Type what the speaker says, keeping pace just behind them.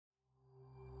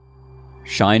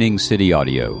Shining City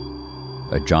Audio,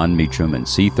 a Jon Meacham and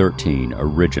C13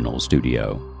 original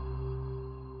studio.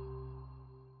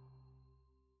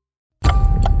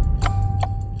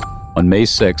 On May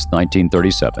 6,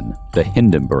 1937, the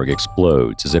Hindenburg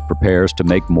explodes as it prepares to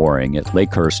make mooring at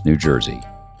Lakehurst, New Jersey,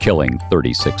 killing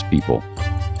 36 people.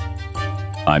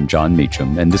 I'm Jon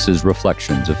Meacham, and this is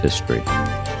Reflections of History.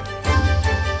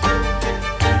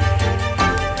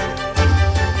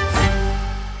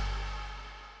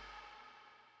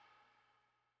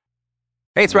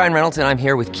 Hey, it's Ryan Reynolds, and I'm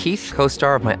here with Keith,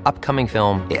 co-star of my upcoming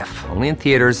film, If, only in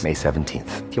theaters May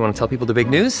 17th. Do you want to tell people the big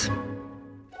news?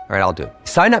 All right, I'll do it.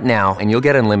 Sign up now and you'll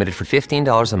get unlimited for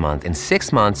 $15 a month and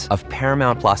 6 months of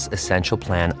Paramount Plus Essential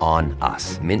Plan on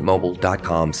us.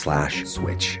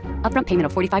 MintMobile.com/switch. Upfront payment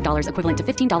of $45 equivalent to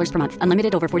 $15 per month.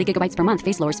 Unlimited over 40 gigabytes per month.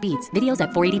 Face lower speeds. Videos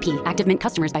at 480p. Active Mint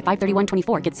customers by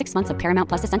 531.24 get 6 months of Paramount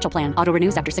Plus Essential Plan. Auto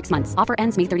renews after 6 months. Offer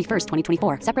ends May 31st,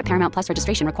 2024. Separate Paramount Plus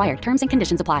registration required. Terms and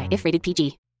conditions apply if rated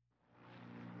PG.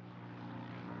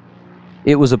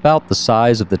 It was about the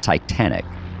size of the Titanic,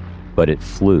 but it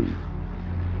flew.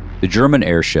 The German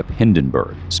airship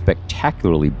Hindenburg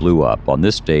spectacularly blew up on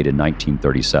this date in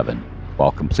 1937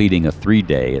 while completing a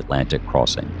 3-day Atlantic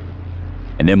crossing.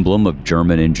 An emblem of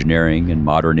German engineering and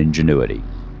modern ingenuity,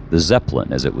 the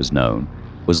Zeppelin, as it was known,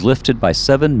 was lifted by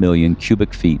 7 million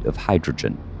cubic feet of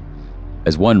hydrogen.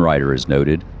 As one writer has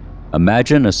noted,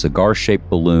 imagine a cigar-shaped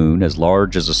balloon as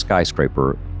large as a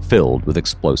skyscraper filled with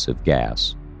explosive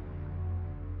gas.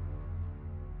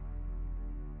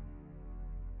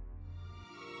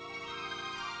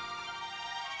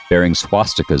 Bearing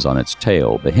swastikas on its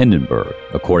tail, the Hindenburg,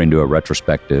 according to a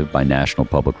retrospective by National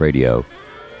Public Radio,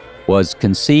 was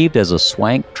conceived as a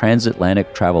swank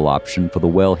transatlantic travel option for the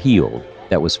well-heeled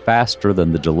that was faster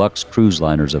than the deluxe cruise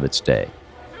liners of its day,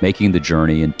 making the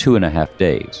journey in 2.5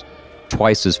 days,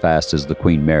 twice as fast as the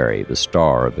Queen Mary, the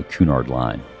star of the Cunard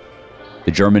Line.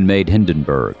 The German-made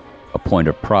Hindenburg, a point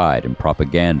of pride and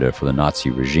propaganda for the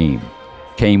Nazi regime,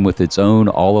 came with its own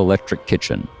all-electric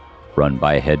kitchen, run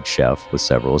by a head chef with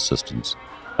several assistants,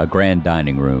 a grand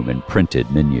dining room, and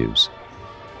printed menus.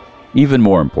 Even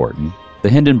more important, the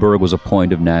Hindenburg was a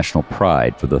point of national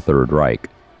pride for the Third Reich,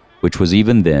 which was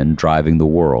even then driving the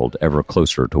world ever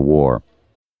closer to war.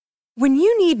 When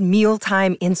you need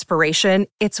mealtime inspiration,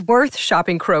 it's worth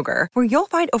shopping Kroger, where you'll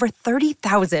find over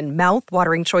 30,000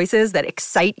 mouth-watering choices that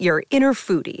excite your inner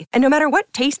foodie. And no matter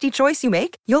what tasty choice you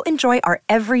make, you'll enjoy our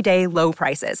everyday low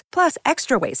prices, plus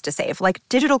extra ways to save, like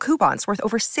digital coupons worth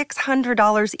over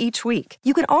 $600 each week.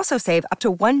 You can also save up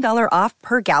to $1 off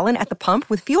per gallon at the pump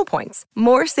with fuel points.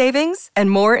 More savings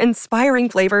and more inspiring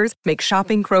flavors make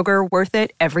shopping Kroger worth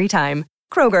it every time.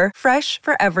 Kroger, fresh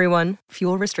for everyone.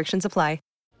 Fuel restrictions apply.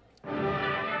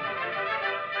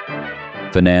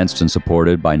 Financed and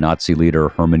supported by Nazi leader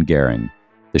Hermann Goering,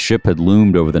 the ship had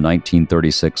loomed over the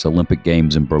 1936 Olympic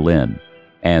Games in Berlin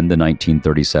and the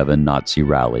 1937 Nazi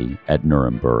rally at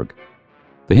Nuremberg.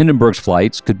 The Hindenburg's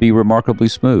flights could be remarkably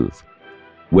smooth.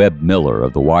 Webb Miller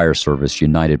of the wire service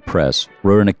United Press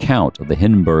wrote an account of the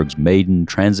Hindenburg's maiden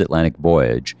transatlantic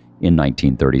voyage in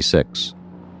 1936.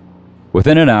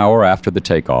 Within an hour after the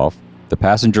takeoff, the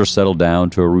passengers settled down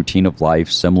to a routine of life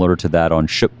similar to that on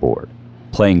shipboard,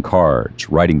 playing cards,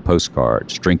 writing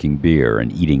postcards, drinking beer,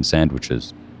 and eating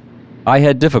sandwiches. I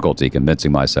had difficulty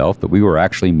convincing myself that we were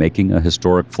actually making a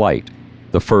historic flight,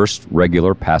 the first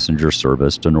regular passenger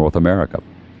service to North America.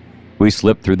 We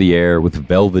slipped through the air with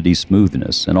velvety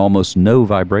smoothness and almost no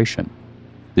vibration.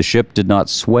 The ship did not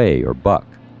sway or buck.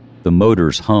 The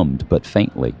motors hummed but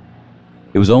faintly.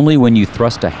 It was only when you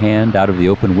thrust a hand out of the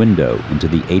open window into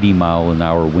the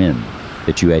 80-mile-an-hour wind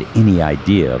that you had any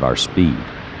idea of our speed.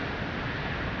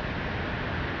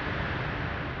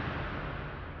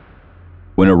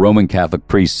 When a Roman Catholic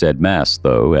priest said Mass,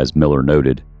 though, as Miller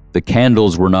noted, the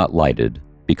candles were not lighted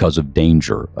because of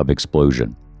danger of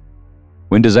explosion.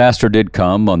 When disaster did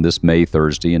come on this May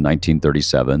Thursday in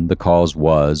 1937, the cause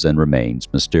was and remains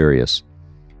mysterious.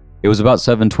 It was about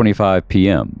 7:25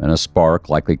 p.m., and a spark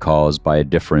likely caused by a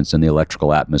difference in the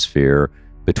electrical atmosphere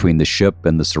between the ship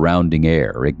and the surrounding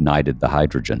air ignited the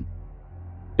hydrogen.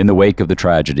 In the wake of the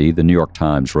tragedy, the New York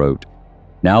Times wrote,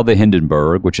 "Now the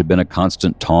Hindenburg, which had been a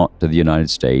constant taunt to the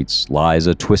United States, lies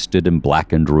a twisted and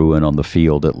blackened ruin on the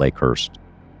field at Lakehurst.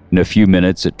 In a few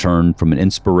minutes it turned from an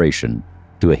inspiration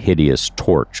to a hideous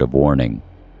torch of warning."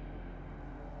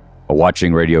 A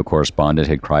watching radio correspondent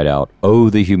had cried out, "Oh,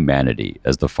 the humanity,"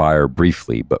 as the fire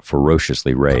briefly but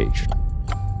ferociously raged,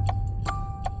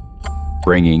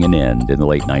 bringing an end in the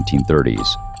late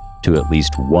 1930s to at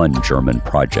least one German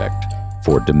project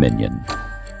for dominion.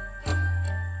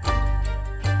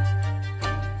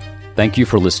 Thank you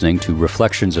for listening to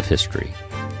Reflections of History,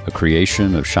 a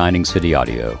creation of Shining City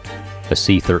Audio, a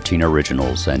C13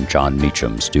 Originals and John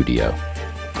Meacham studio.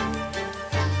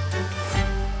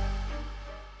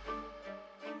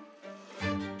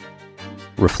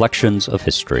 Reflections of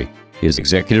History is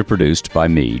executive produced by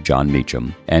me, John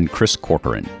Meacham, and Chris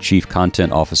Corcoran, Chief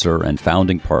Content Officer and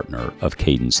founding partner of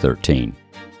Cadence 13.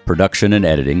 Production and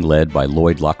editing led by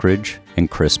Lloyd Lockridge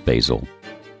and Chris Basil.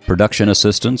 Production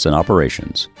assistance and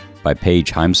operations by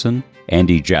Paige Heimson,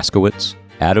 Andy Jaskowitz,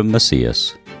 Adam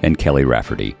Macias, and Kelly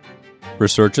Rafferty.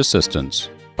 Research assistance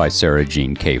by Sarah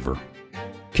Jean Caver.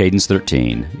 Cadence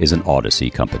 13 is an Odyssey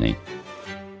company.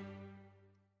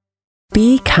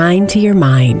 Be kind to your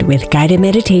mind with guided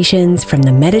meditations from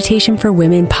the Meditation for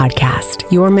Women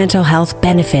podcast. Your mental health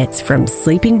benefits from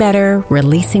sleeping better,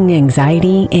 releasing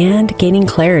anxiety, and gaining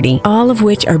clarity, all of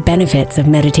which are benefits of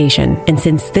meditation. And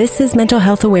since this is Mental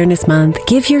Health Awareness Month,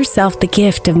 give yourself the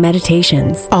gift of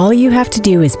meditations. All you have to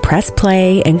do is press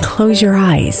play and close your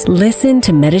eyes. Listen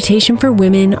to Meditation for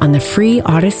Women on the free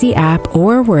Odyssey app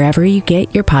or wherever you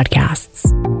get your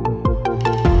podcasts.